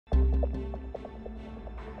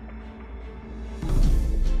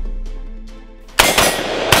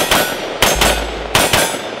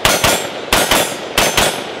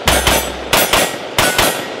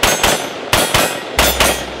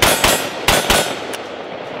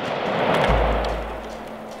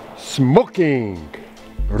Smoking!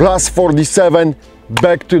 RAS 47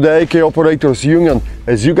 back to the AK Operators Union.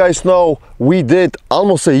 As you guys know, we did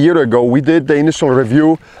almost a year ago, we did the initial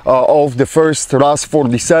review of the first RAS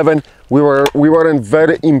 47. We weren't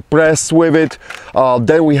very impressed with it.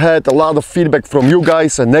 Then we had a lot of feedback from you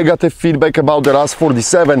guys, a negative feedback about the RAS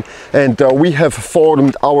 47, and we have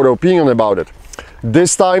formed our opinion about it.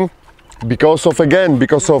 This time, because of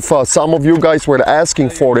some of you guys were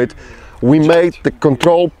asking for it, we made the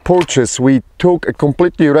control purchase. We took a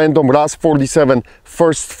completely random RAS 47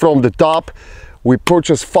 first from the top. We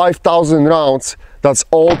purchased 5,000 rounds. That's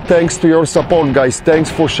all thanks to your support, guys.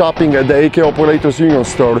 Thanks for shopping at the AK Operators Union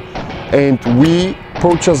store. And we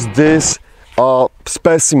purchased this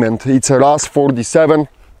specimen. It's a RAS 47.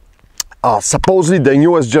 Supposedly the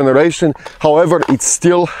newest generation, however, it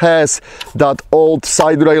still has that old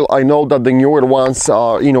side rail. I know that the newer ones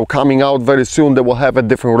are, coming out very soon. They will have a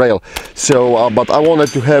different rail. So, but I wanted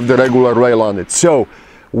to have the regular rail on it. So,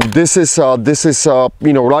 this is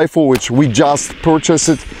rifle which we just purchased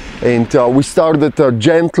it, and we started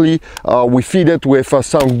gently. We feed it with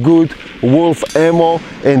some good wolf ammo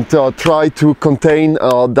and try to contain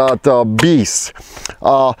that beast.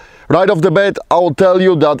 Right off the bat, I will tell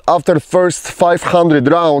you that after first 500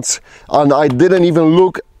 rounds, and I didn't even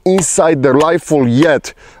look inside the rifle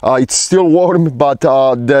yet, it's still warm, but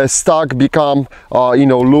the stock become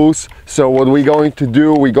loose. So what we're going to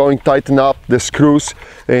do, we're going to tighten up the screws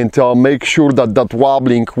and make sure that that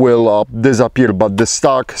wobbling will disappear, but the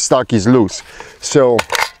stock is loose. So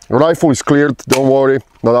rifle is cleared, don't worry.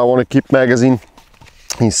 But I want to keep magazine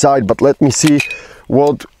inside, but let me see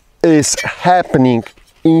what is happening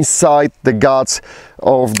inside the guts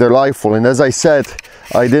of the rifle. And as I said,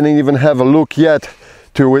 I didn't even have a look yet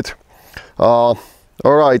to it. All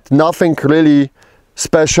right, nothing really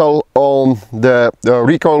special on the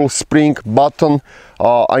recoil spring button.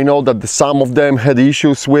 I know that some of them had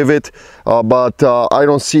issues with it, but I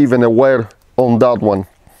don't see even a wear on that one.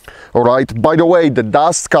 All right, by the way, the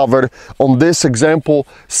dust cover on this example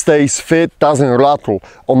stays fit, doesn't rattle.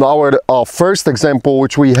 On our first example,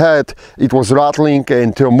 which we had, it was rattling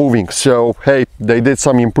and moving. So hey, they did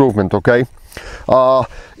some improvement. Okay,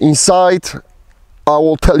 inside, I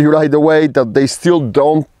will tell you right away that they still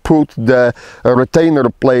don't put the retainer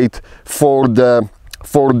plate for the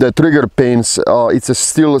trigger pins. It's a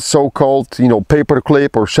still so-called paper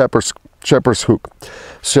clip or shepherd's hook.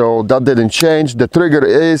 So that didn't change. The trigger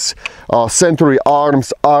is Century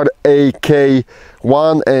Arms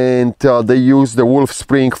RAK1, and they use the wolf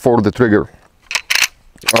spring for the trigger.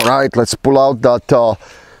 All right, let's pull out that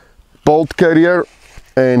bolt carrier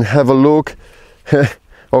and have a look.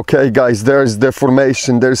 Okay guys, there's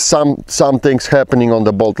deformation. There's some things happening on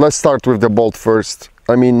the bolt. Let's start with the bolt first.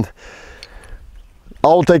 I mean,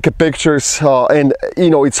 I'll take a pictures and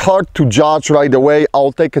it's hard to judge right away.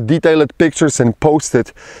 I'll take a detailed pictures and post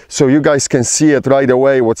it so you guys can see it right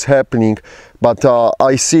away what's happening. But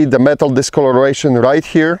I see the metal discoloration right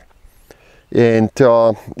here, and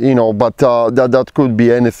that could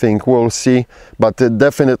be anything, we'll see. But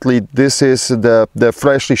definitely this is the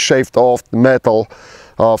freshly shaved off metal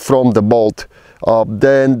from the bolt.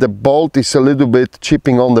 Then the bolt is a little bit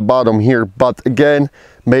chipping on the bottom here, but again,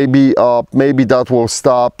 maybe that will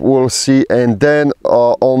stop, we'll see. And then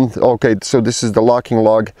okay, so this is the locking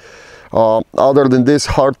lug. Other than this,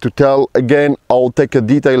 hard to tell. Again, I'll take a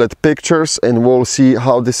detailed pictures and we'll see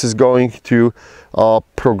how this is going to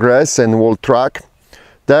progress, and we'll track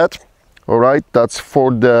that. All right, that's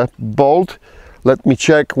for the bolt. Let me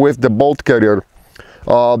check with the bolt carrier.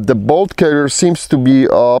 The bolt carrier seems to be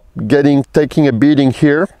taking a beating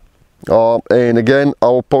here, and again,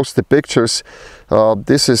 I'll post the pictures.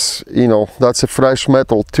 This is, that's a fresh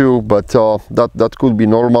metal too, but that could be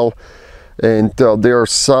normal. And there are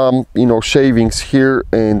some, shavings here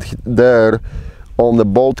and there on the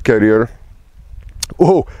bolt carrier.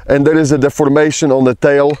 Oh, and there is a deformation on the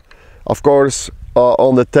tail, of course,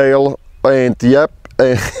 on the tail, and yep,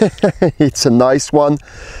 it's a nice one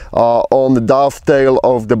on the dovetail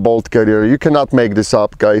of the bolt carrier. You cannot make this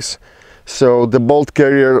up, guys. So the bolt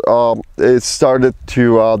carrier, it started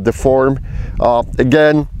to deform.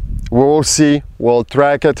 Again, we'll see, we'll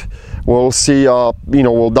track it, we'll see,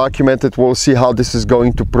 we'll document it, we'll see how this is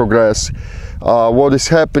going to progress. What is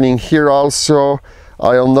happening here also,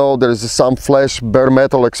 I don't know, there's some flash bare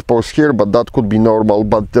metal exposed here, but that could be normal.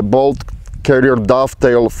 But the bolt carrier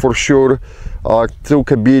dovetail for sure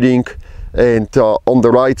took a beating, and on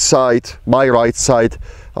the right side, my right side,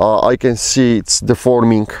 I can see it's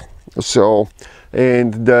deforming. So,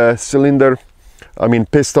 and the cylinder, I mean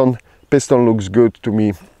piston looks good to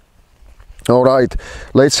me. All right,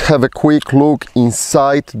 let's have a quick look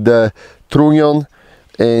inside the trunnion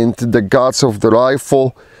and the guts of the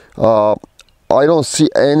rifle. I don't see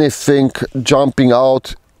anything jumping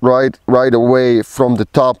out right away from the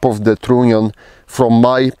top of the trunnion from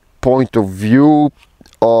my point of view.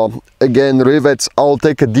 Again, rivets, I'll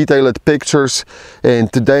take a detailed pictures, and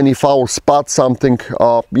then if I'll spot something,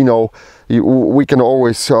 you know, we can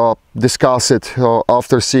always discuss it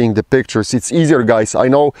after seeing the pictures. It's easier, guys. I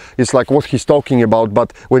know it's like what he's talking about,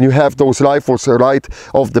 but when you have those rifles right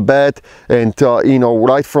off the bat and you know,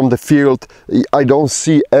 right from the field, I don't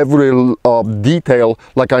see every detail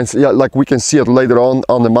like we can see it later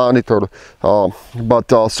on the monitor.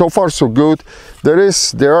 But so far so good.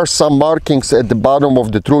 There are some markings at the bottom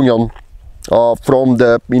of the trunnion from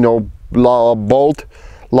the, you know, bolt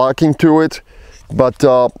locking to it. But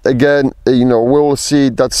again, you know, we'll see.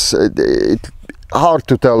 That's hard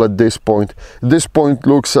to tell at this point. This point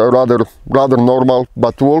looks rather normal,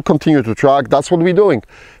 but we'll continue to track. That's what we're doing.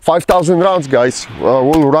 5,000 rounds, guys.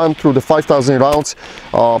 We'll run through the 5,000 rounds.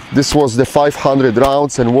 This was the 500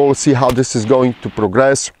 rounds, and we'll see how this is going to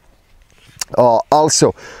progress.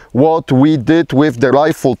 Also, what we did with the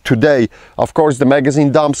rifle today, of course, the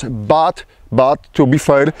magazine dumps, but to be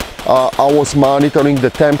fair, I was monitoring the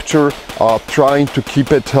temperature, trying to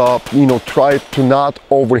keep it, you know, try to not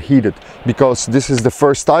overheat it, because this is the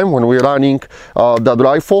first time when we're running that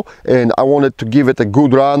rifle, and I wanted to give it a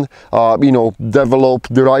good run, you know, develop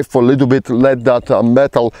the rifle a little bit, let that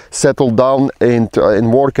metal settle down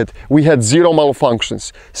and work it. We had 0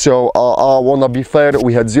 malfunctions, so I want to be fair,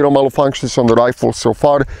 we had 0 malfunctions on the rifle so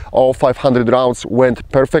far. All 500 rounds went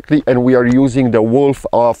perfectly, and we are using the Wolf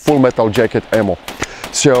full metal jacket ammo,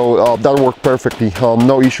 so that worked perfectly.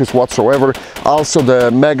 No issues whatsoever. Also, the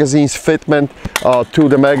magazine's fitment to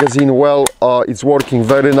the magazine, well, it's working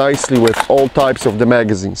very nicely with all types of the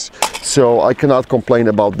magazines, so I cannot complain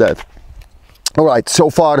about that. All right, so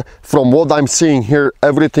far from what I'm seeing here,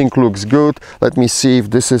 everything looks good. Let me see if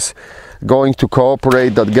this is going to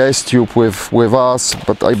cooperate, that gas tube with us,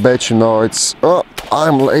 but I bet you know it's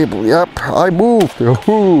I'm labeled. Yep, I moved.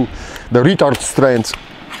 The retard strength.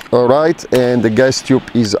 All right, and the gas tube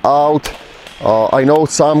is out. I know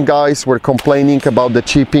some guys were complaining about the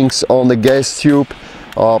chippings on the gas tube.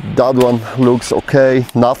 That one looks okay,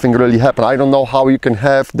 nothing really happened. I don't know how you can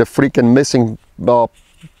have the freaking missing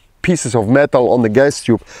pieces of metal on the gas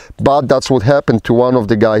tube, but that's what happened to one of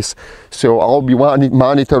the guys. So I'll be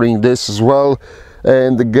monitoring this as well,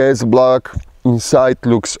 and the gas block inside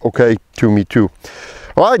looks okay to me too.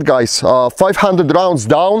 All right, guys, 500 rounds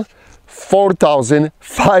down,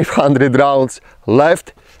 4,500 rounds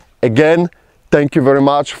left. Again, thank you very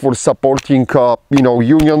much for supporting you know,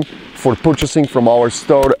 Union, for purchasing from our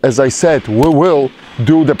store. As I said, we will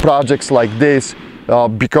do the projects like this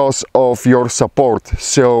because of your support.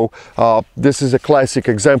 So this is a classic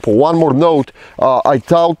example. One more note, I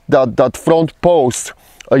thought that front post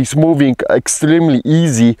is moving extremely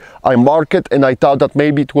easy. I mark it and I thought that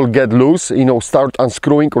maybe it will get loose, you know, start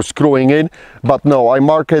unscrewing or screwing in, but no, I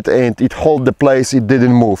mark it and it held the place, it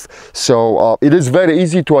didn't move. So it is very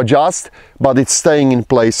easy to adjust, but it's staying in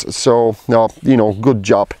place. So you know, good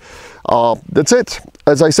job. That's it.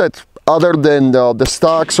 As I said, other than the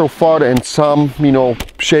stock so far and some, you know,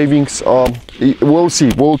 shavings, we'll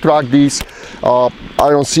see, we'll track these. I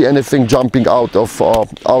don't see anything jumping out of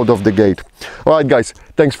the gate. All right, guys,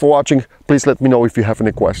 thanks for watching. Please let me know if you have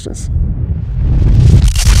any questions.